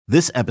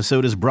This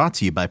episode is brought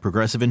to you by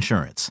Progressive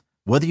Insurance.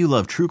 Whether you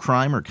love true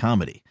crime or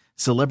comedy,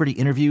 celebrity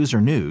interviews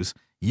or news,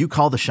 you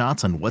call the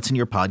shots on what's in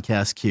your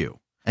podcast queue.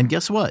 And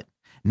guess what?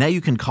 Now you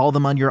can call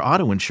them on your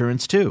auto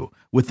insurance too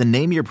with the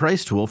Name Your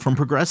Price tool from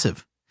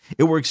Progressive.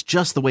 It works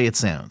just the way it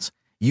sounds.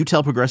 You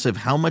tell Progressive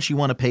how much you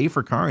want to pay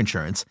for car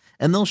insurance,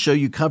 and they'll show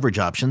you coverage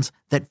options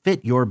that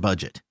fit your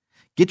budget.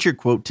 Get your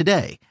quote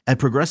today at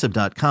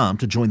Progressive.com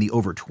to join the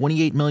over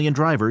 28 million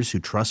drivers who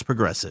trust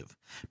Progressive.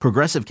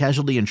 Progressive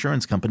Casualty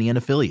Insurance Company and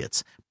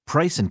Affiliates.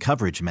 Price and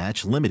coverage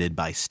match limited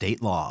by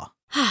state law.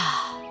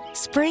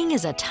 Spring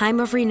is a time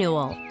of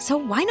renewal, so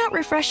why not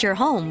refresh your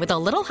home with a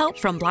little help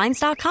from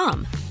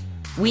Blinds.com?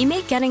 We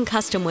make getting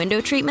custom window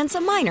treatments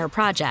a minor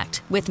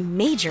project with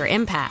major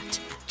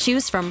impact.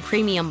 Choose from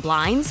premium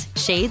blinds,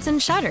 shades,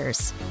 and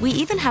shutters. We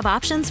even have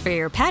options for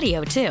your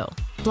patio, too.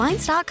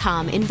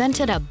 Blinds.com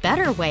invented a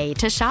better way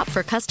to shop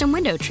for custom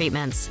window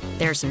treatments.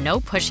 There's no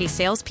pushy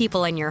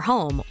salespeople in your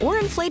home or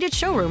inflated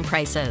showroom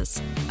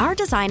prices. Our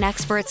design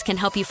experts can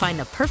help you find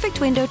the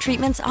perfect window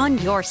treatments on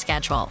your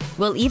schedule.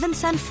 We'll even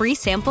send free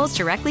samples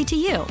directly to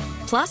you.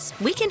 Plus,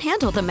 we can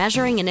handle the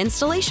measuring and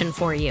installation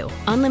for you.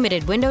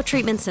 Unlimited window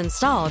treatments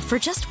installed for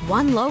just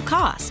one low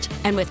cost.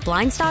 And with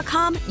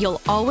Blinds.com,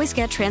 you'll always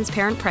get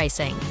transparent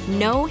pricing.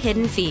 No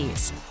hidden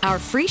fees. Our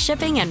free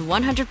shipping and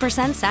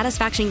 100%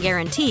 satisfaction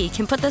guarantee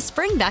can put the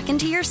spring back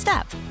into your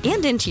step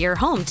and into your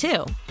home,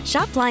 too.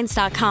 Shop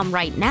Blinds.com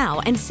right now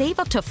and save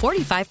up to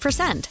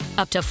 45%.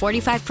 Up to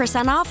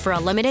 45% off for a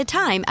limited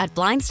time at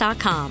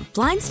Blinds.com.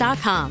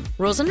 Blinds.com.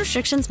 Rules and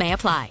restrictions may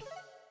apply.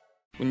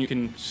 When you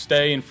can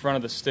stay in front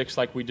of the sticks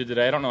like we did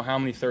today, I don't know how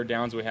many third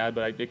downs we had,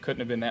 but it couldn't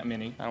have been that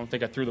many. I don't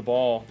think I threw the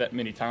ball that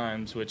many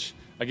times, which,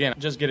 again,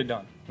 just get it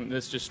done.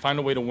 Let's just find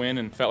a way to win,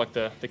 and felt like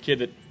the kid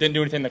that didn't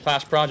do anything in the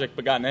class project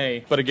but got an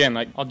A. But again,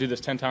 I'll do this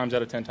 10 times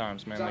out of 10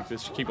 times, man.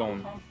 This keep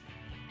going.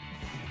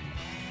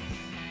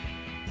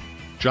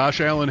 Josh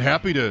Allen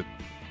happy to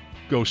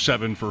go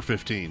 7 for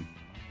 15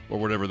 or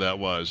whatever that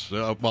was.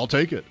 I'll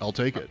take it.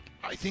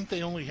 I think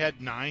they only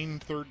had 9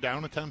 third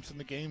down attempts in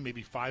the game,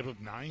 maybe 5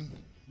 of 9.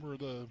 Were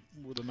the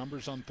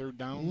numbers on third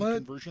down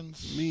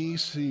conversions? Let me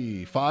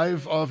see.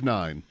 5 of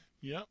 9.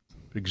 Yep.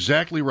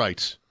 Exactly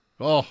right.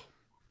 Oh,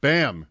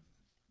 bam.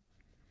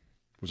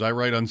 Was I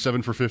right on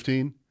 7 for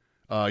 15?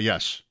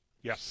 Yes.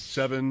 Yes.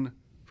 7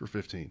 for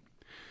 15.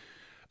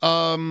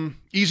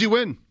 Easy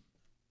win.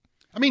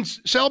 I mean,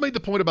 Sal made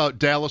the point about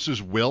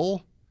Dallas's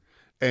will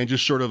and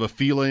just sort of a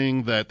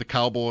feeling that the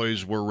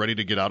Cowboys were ready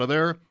to get out of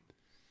there.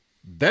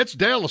 That's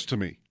Dallas to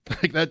me.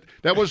 Like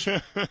that was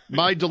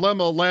my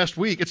dilemma last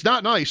week. It's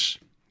not nice.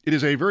 It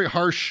is a very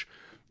harsh,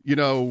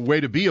 way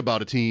to be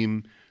about a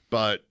team,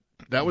 but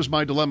that was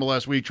my dilemma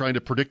last week trying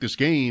to predict this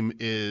game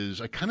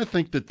is I kind of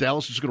think that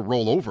Dallas is going to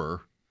roll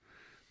over,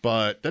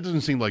 but that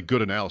doesn't seem like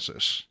good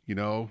analysis, I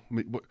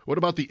mean, what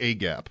about the A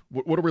gap?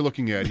 What are we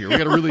looking at here? We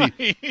got to really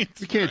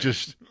we can't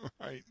just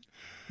right.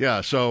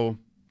 Yeah, so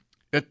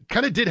it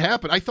kind of did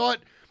happen. I thought,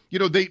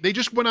 they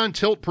just went on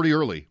tilt pretty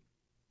early.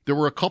 There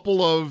were a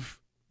couple of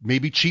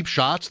maybe cheap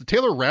shots. The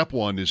Taylor Rapp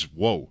one is,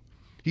 whoa.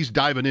 He's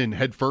diving in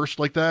head first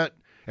like that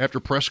after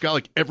Prescott.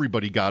 Like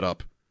everybody got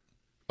up,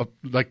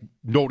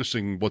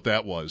 noticing what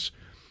that was.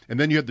 And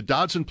then you had the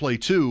Dodson play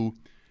too.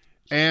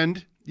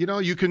 And,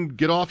 you can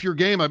get off your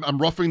game. I'm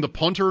roughing the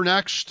punter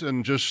next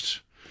and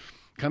just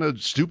kind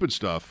of stupid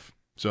stuff.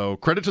 So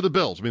credit to the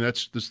Bills. I mean,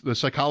 that's the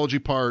psychology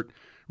part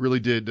really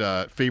did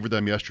favor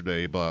them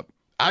yesterday. But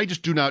I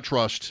just do not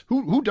trust.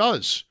 Who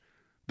does?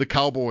 The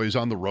Cowboys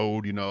on the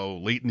road,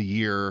 late in the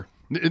year.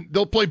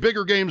 They'll play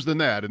bigger games than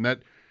that, and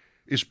that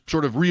is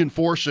sort of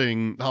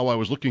reinforcing how I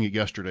was looking at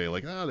yesterday.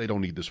 Like, they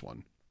don't need this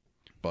one.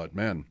 But,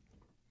 man,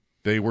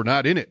 they were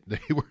not in it. They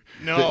were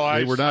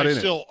not in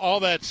it. All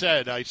that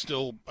said, I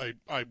still would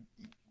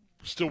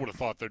have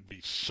thought there'd be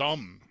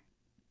some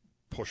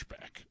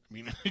pushback. I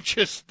mean,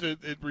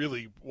 it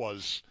really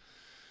was,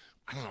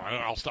 I don't know,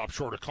 I'll stop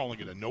short of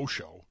calling it a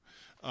no-show.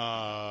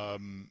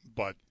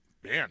 But,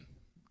 man,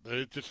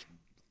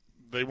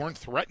 they weren't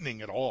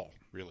threatening at all,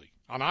 really.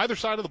 On either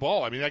side of the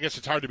ball. I mean, I guess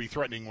it's hard to be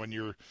threatening when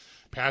your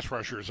pass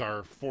rushers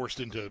are forced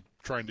into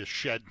trying to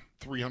shed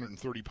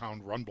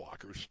 330-pound run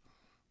blockers.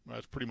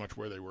 That's pretty much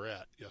where they were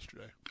at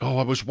yesterday. Oh,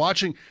 I was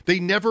watching. They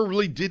never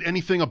really did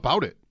anything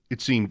about it,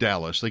 it seemed,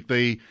 Dallas. Like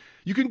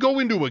you can go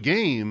into a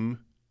game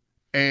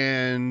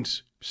and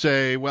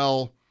say,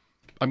 well,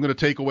 I'm going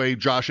to take away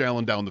Josh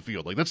Allen down the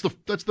field. Like that's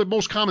the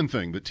most common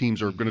thing that teams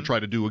are going to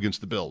try to do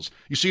against the Bills.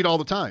 You see it all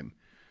the time.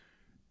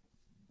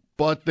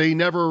 But they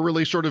never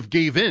really sort of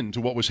gave in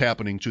to what was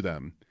happening to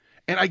them.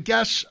 And I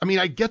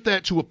get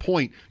that to a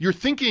point. You're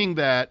thinking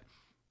that,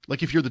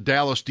 like if you're the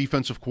Dallas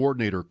defensive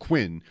coordinator,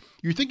 Quinn,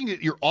 you're thinking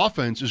that your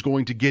offense is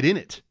going to get in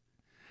it.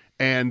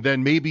 And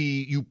then maybe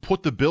you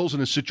put the Bills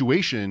in a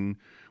situation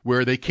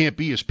where they can't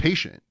be as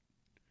patient.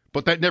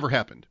 But that never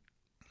happened.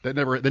 They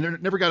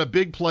never got a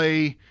big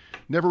play,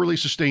 never really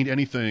sustained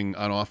anything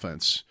on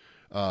offense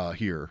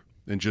here.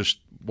 And just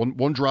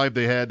one drive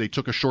they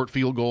took a short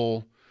field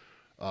goal.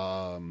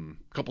 A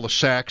couple of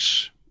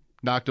sacks,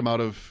 knocked them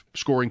out of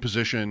scoring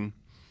position.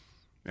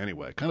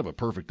 Anyway, kind of a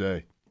perfect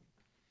day.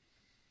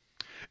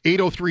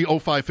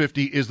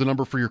 803-0550 is the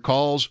number for your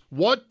calls.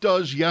 What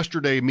does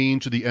yesterday mean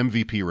to the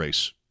MVP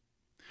race?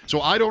 So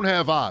I don't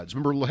have odds.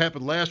 Remember what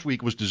happened last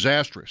week was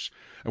disastrous.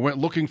 I went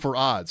looking for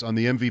odds on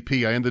the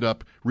MVP. I ended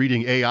up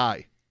reading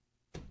AI.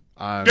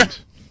 And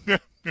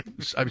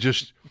I'm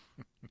just,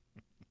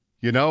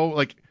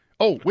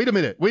 oh, wait a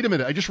minute.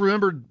 I just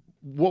remembered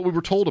what we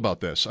were told about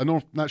this.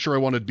 Not sure I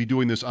want to be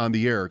doing this on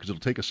the air because it'll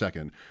take a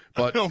second.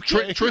 But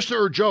okay. Trista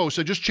or Joe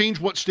said just change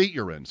what state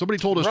you're in. Somebody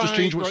told us just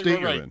change what state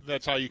you're in.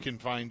 That's how you can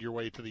find your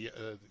way to the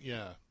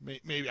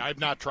maybe I've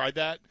not tried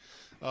that,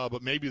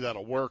 but maybe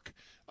that'll work.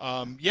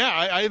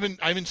 I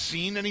haven't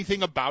seen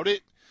anything about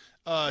it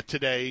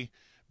today,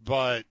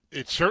 but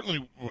it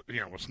certainly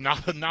was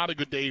not a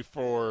good day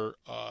for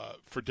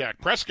Dak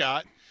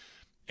Prescott.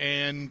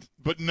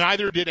 But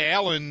neither did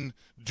Allen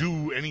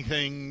do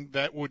anything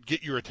that would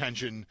get your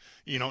attention,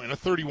 in a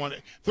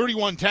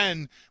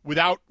 31-10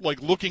 without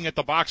looking at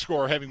the box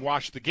score or having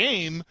watched the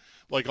game.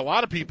 Like a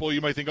lot of people, you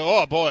might think,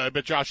 oh boy, I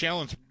bet Josh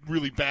Allen's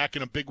really back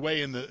in a big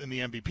way in the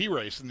MVP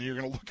race, and then you're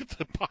going to look at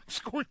the box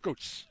score and go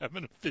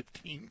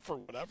 7-15 for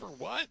whatever.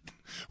 What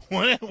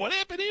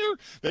happened here?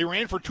 They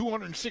ran for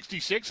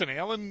 266, and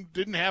Allen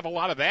didn't have a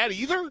lot of that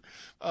either.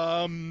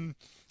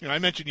 I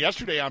mentioned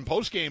yesterday on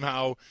postgame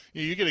how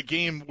you get a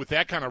game with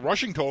that kind of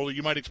rushing total,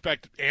 you might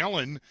expect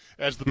Allen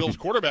as the Bills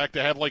quarterback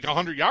to have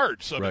 100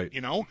 yards, right.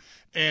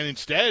 And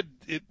instead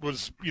it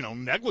was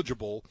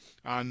negligible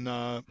on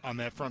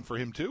that front for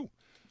him too.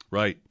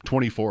 Right,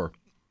 24.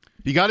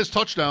 He got his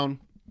touchdown.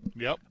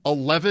 Yep,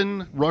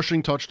 11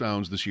 rushing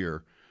touchdowns this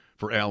year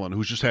for Allen,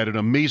 who's just had an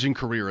amazing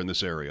career in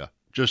this area.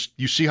 Just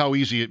you see how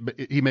easy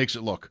he makes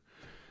it look.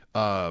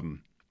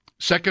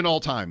 Second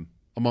all time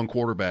among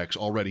quarterbacks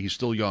already. He's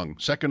still young.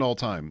 Second all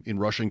time in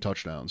rushing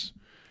touchdowns.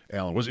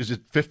 Allen is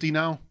it 50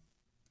 now?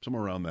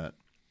 Somewhere around that.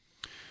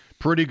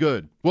 Pretty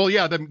good. Well,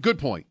 yeah, good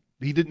point.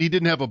 He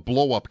didn't have a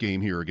blow up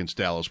game here against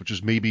Dallas, which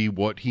is maybe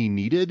what he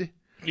needed.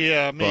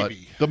 Yeah,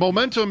 maybe. But the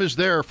momentum is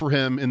there for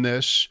him in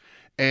this,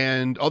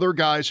 and other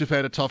guys have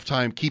had a tough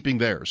time keeping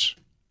theirs.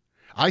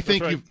 I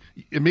think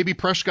maybe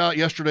Prescott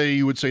yesterday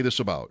you would say this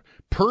about.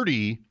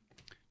 Purdy,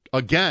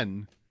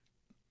 again,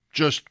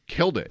 just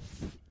killed it.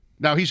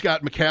 Now he's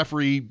got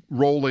McCaffrey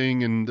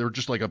rolling, and they're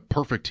just like a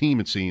perfect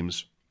team, it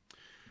seems.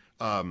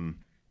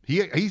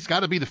 He's got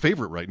to be the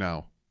favorite right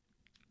now.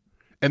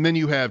 And then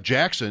you have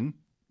Jackson,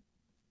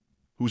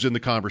 who's in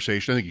the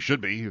conversation. I think he should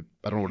be.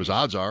 I don't know what his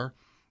odds are.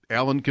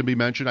 Allen can be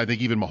mentioned. I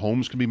think even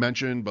Mahomes can be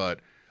mentioned, but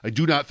I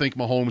do not think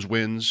Mahomes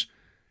wins,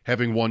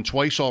 having won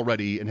twice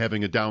already and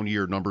having a down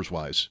year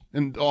numbers-wise.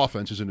 And the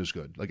offense isn't as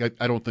good.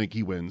 I don't think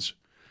he wins.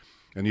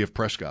 And you have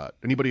Prescott.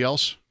 Anybody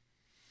else?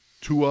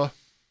 Tua?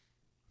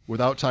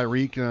 Without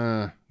Tyreek?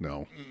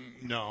 No.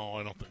 No,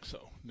 I don't think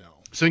so. No.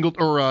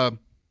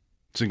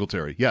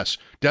 Singletary, yes.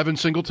 Devin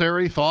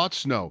Singletary,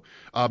 thoughts? No.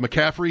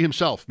 McCaffrey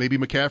himself, maybe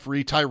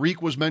McCaffrey.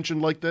 Tyreek was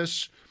mentioned like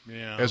this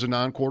as a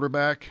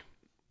non-quarterback.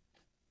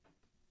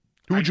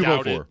 Who would you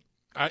vote for?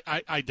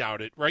 I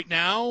doubt it. Right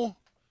now,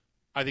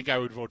 I think I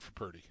would vote for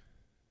Purdy.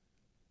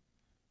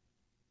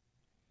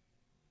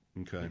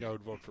 Okay. I think I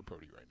would vote for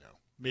Purdy right now.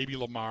 Maybe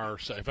Lamar.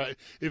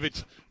 If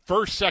it's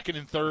first, second,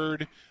 and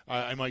third,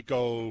 I might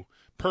go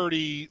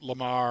Purdy,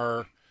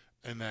 Lamar,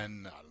 and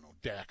then, I don't know,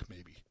 Dak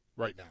maybe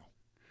right now.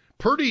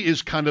 Purdy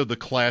is kind of the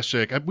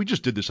classic. We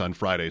just did this on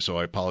Friday, so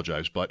I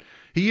apologize, but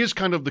he is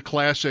kind of the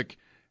classic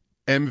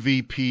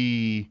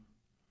MVP,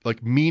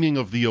 meaning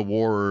of the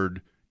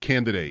award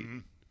candidate.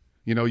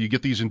 Mm-hmm. You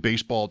get these in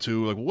baseball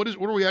too. What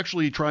are we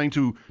actually trying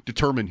to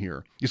determine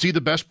here? Is he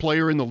the best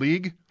player in the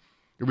league?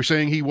 Are we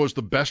saying he was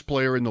the best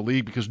player in the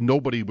league? Because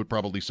nobody would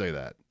probably say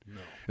that.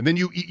 No. And then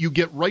you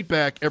get right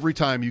back every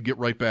time you get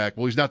right back.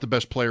 Well, he's not the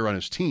best player on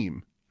his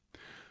team.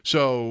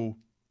 So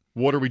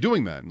what are we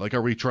doing then?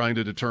 Are we trying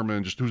to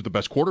determine just who's the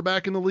best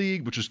quarterback in the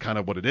league, which is kind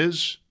of what it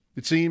is,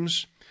 it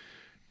seems.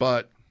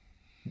 But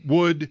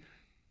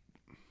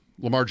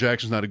Lamar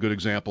Jackson's not a good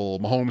example.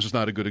 Mahomes is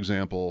not a good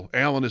example.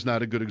 Allen is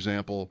not a good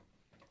example.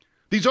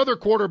 These other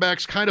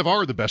quarterbacks kind of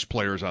are the best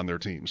players on their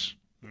teams,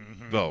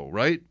 though,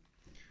 right?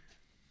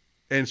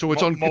 And so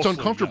it's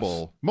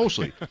uncomfortable. Yes.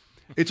 Mostly,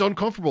 it's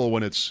uncomfortable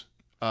when it's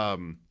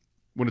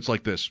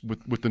like this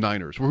with the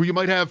Niners, where you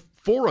might have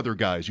four other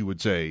guys you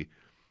would say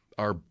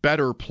are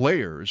better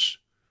players,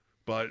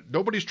 but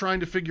nobody's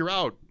trying to figure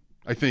out,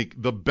 I think,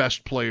 the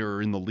best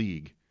player in the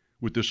league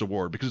with this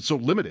award because it's so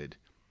limited.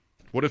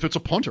 What if it's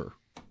a punter?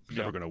 He's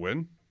never going to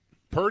win.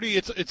 Purdy,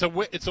 it's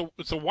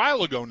a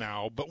while ago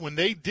now, but when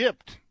they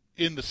dipped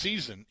in the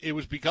season, it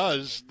was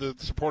because the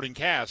supporting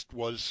cast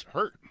was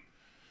hurt.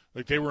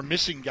 They were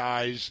missing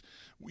guys,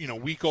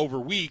 week over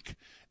week,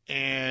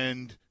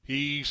 and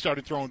he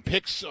started throwing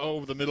picks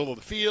over the middle of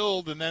the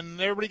field, and then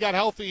everybody got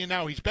healthy, and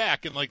now he's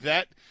back. And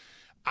that,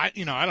 I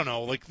don't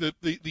know.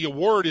 The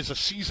award is a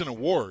season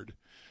award,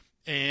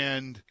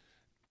 and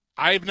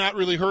I've not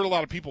really heard a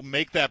lot of people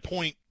make that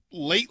point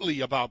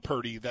lately about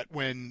Purdy, that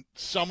when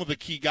some of the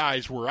key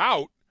guys were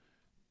out,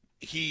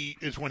 he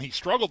is when he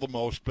struggled the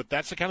most. But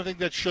that's the kind of thing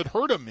that should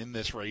hurt him in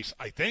this race,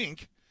 I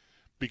think.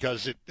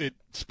 because it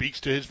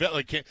speaks to his vet.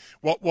 Like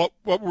what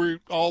we're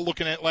all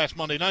looking at last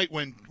Monday night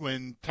when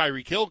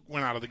Tyreek Hill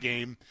went out of the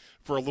game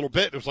for a little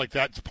bit. It was like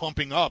that's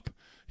pumping up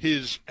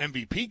his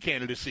MVP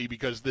candidacy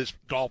because this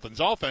Dolphins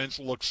offense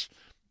looks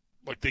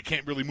like they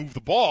can't really move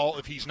the ball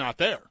if he's not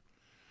there.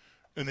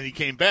 And then he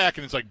came back,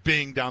 and it's like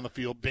bing down the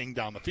field, bing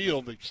down the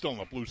field. They still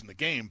end up losing the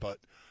game, but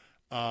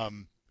I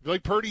feel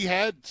like Purdy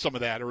had some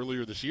of that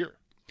earlier this year.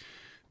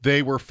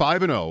 They were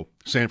 5-0,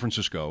 San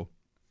Francisco.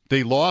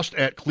 They lost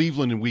at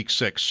Cleveland in Week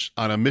 6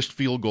 on a missed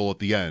field goal at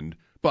the end,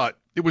 but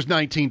it was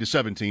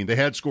 19-17. They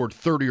had scored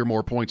 30 or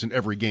more points in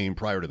every game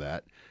prior to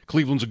that.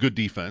 Cleveland's a good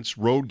defense,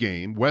 road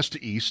game, west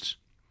to east,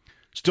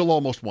 still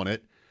almost won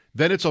it.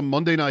 Then it's a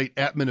Monday night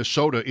at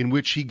Minnesota in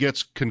which he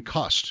gets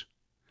concussed,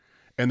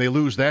 and they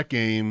lose that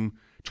game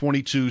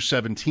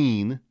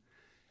 22-17.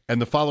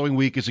 And the following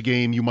week is a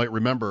game you might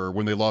remember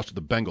when they lost to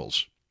the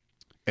Bengals.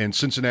 And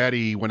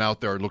Cincinnati went out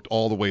there and looked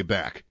all the way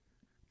back.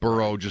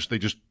 Burrow just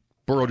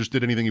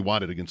did anything he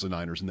wanted against the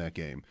Niners in that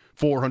game.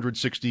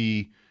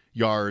 460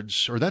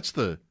 yards, or that's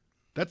the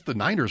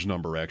Niners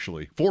number,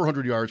 actually.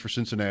 400 yards for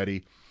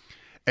Cincinnati.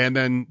 And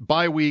then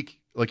bye week,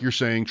 like you're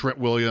saying, Trent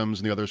Williams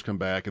and the others come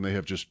back, and they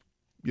have just,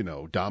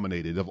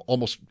 dominated.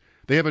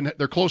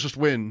 Their closest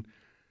win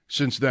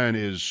since then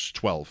is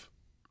 12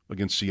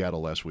 against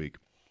Seattle last week,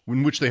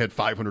 in which they had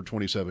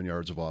 527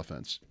 yards of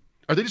offense.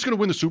 Are they just going to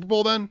win the Super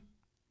Bowl then?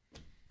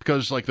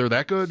 Because, they're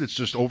that good? It's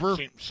just over?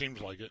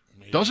 Seems like it.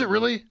 Maybe. Does it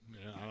really?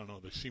 Yeah, I don't know.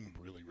 They seem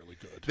really, really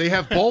good. They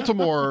have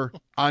Baltimore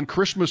on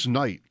Christmas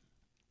night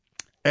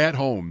at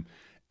home.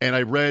 And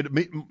I read,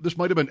 this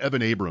might have been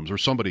Evan Abrams or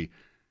somebody.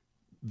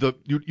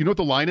 You know what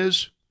the line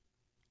is?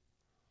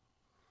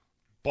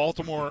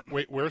 Baltimore,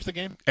 wait, where's the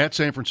game? At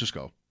San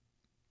Francisco.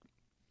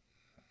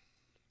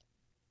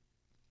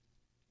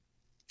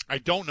 I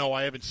don't know.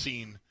 I haven't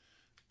seen.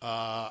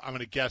 I'm going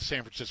to guess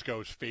San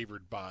Francisco is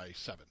favored by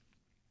 7.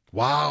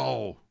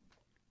 Wow.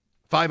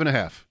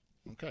 5.5.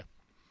 Okay.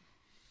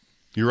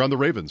 You're on the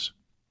Ravens.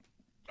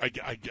 I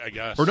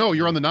guess. Or no,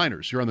 you're on the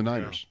Niners. You're on the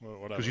Niners.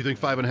 Because because you think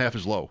 5.5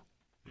 is low.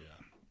 Yeah.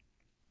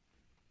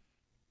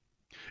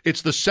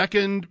 It's the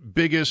second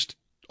biggest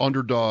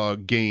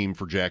underdog game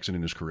for Jackson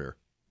in his career.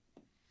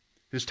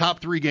 His top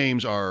 3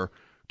 games are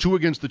 2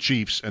 against the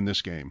Chiefs and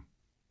this game.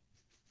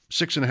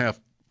 6.5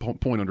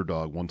 point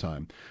underdog one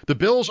time. The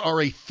Bills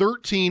are a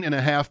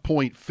 13.5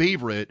 point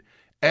favorite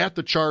at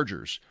the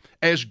Chargers.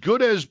 As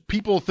good as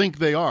people think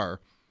they are,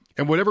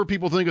 and whatever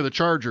people think of the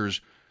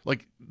Chargers,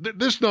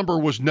 this number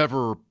was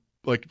never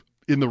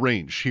in the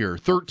range here.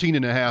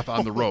 13.5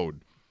 on the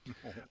road.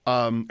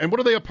 And what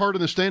are they apart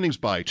in the standings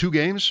by? 2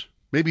 games?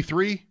 Maybe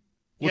 3?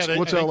 What's I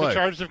think LA? The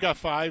Chargers have got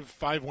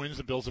 5 wins.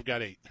 The Bills have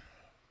got 8.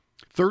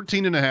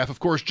 13.5. Of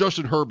course,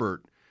 Justin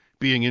Herbert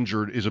being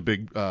injured is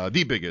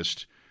the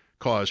biggest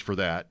cause for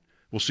that.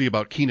 We'll see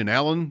about Keenan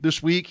Allen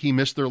this week. He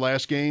missed their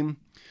last game.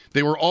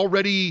 They were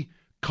already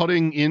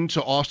cutting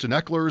into Austin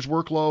Eckler's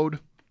workload.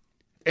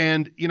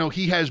 And,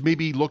 he has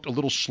maybe looked a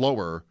little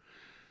slower,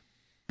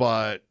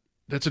 but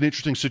that's an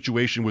interesting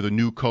situation with a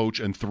new coach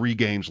and 3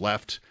 games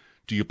left.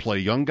 Do you play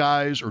young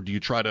guys or do you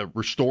try to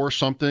restore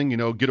something,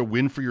 get a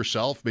win for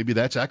yourself? Maybe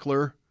that's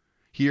Eckler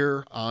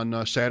here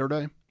on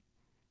Saturday.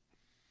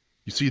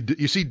 You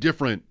see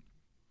different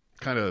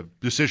kind of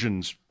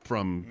decisions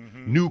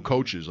from new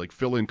coaches, like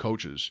fill-in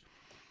coaches.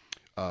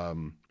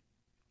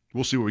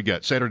 We'll see what we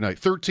get. Saturday night,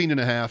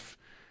 13.5.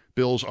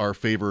 Bills are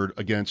favored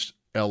against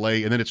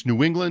L.A., and then it's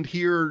New England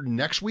here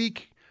next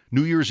week,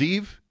 New Year's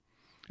Eve,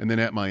 and then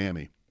at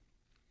Miami.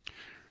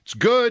 It's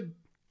good.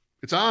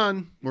 It's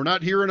on. We're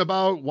not hearing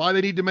about why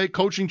they need to make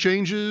coaching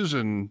changes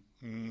and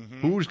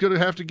who's going to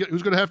have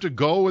to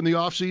go in the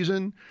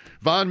offseason.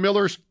 Von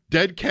Miller's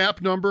dead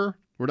cap number.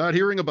 We're not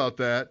hearing about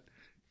that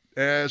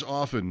as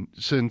often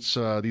since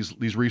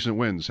these recent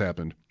wins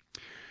happened.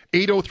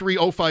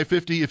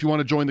 803-0550 if you want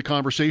to join the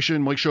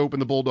conversation. Mike Shope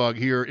and the Bulldog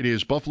here. It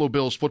is Buffalo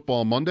Bills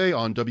Football Monday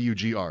on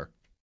WGR.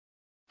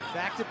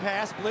 Back to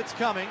pass, blitz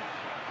coming.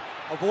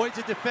 Avoids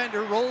a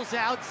defender, rolls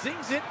out,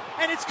 zings it,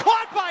 and it's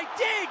caught by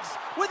Diggs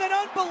with an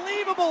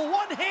unbelievable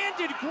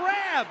one-handed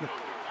grab.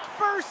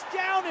 First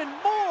down and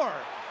more.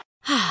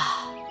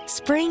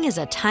 Spring is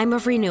a time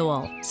of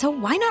renewal, so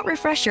why not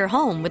refresh your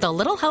home with a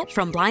little help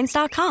from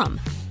Blinds.com?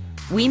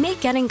 We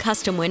make getting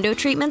custom window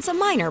treatments a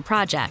minor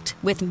project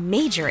with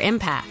major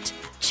impact.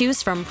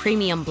 Choose from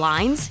premium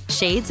blinds,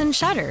 shades, and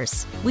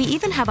shutters. We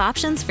even have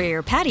options for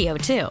your patio,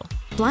 too.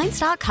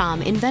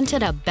 Blinds.com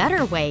invented a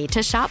better way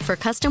to shop for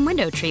custom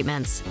window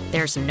treatments.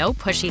 There's no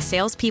pushy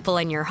salespeople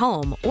in your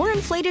home or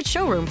inflated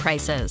showroom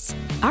prices.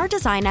 Our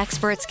design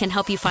experts can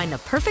help you find the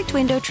perfect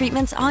window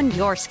treatments on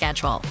your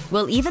schedule.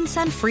 We'll even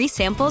send free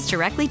samples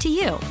directly to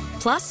you.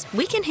 Plus,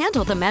 we can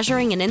handle the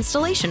measuring and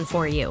installation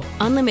for you.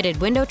 Unlimited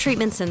window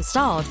treatments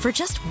installed for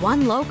just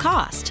one low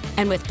cost.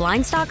 And with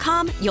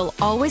Blinds.com, you'll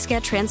always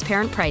get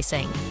transparent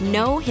pricing.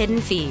 No hidden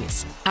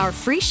fees. Our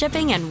free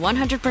shipping and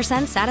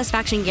 100%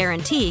 satisfaction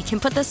guarantee can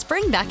put the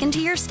spring back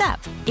into your step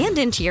and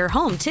into your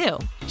home, too.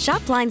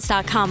 Shop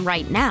Blinds.com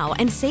right now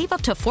and save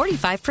up to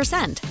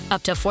 45%.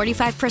 Up to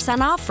 45%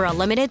 off for a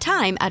limited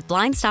time at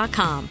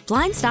Blinds.com.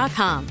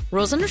 Blinds.com.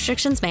 Rules and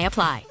restrictions may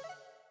apply.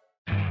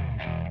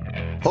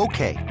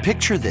 Okay,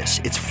 picture this.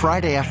 It's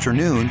Friday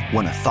afternoon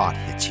when a thought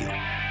hits you.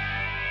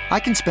 I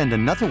can spend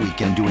another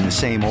weekend doing the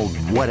same old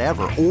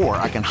whatever, or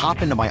I can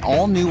hop into my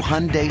all-new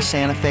Hyundai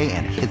Santa Fe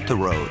and hit the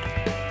road.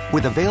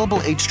 With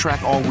available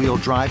H-Track all-wheel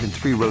drive and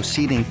 3-row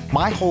seating,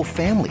 my whole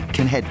family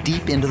can head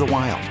deep into the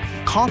wild.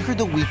 Conquer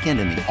the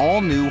weekend in the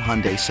all-new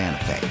Hyundai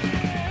Santa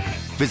Fe.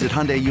 Visit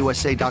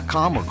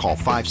HyundaiUSA.com or call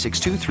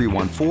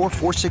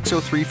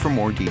 562-314-4603 for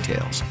more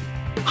details.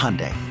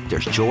 Hyundai,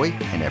 there's joy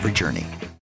in every journey.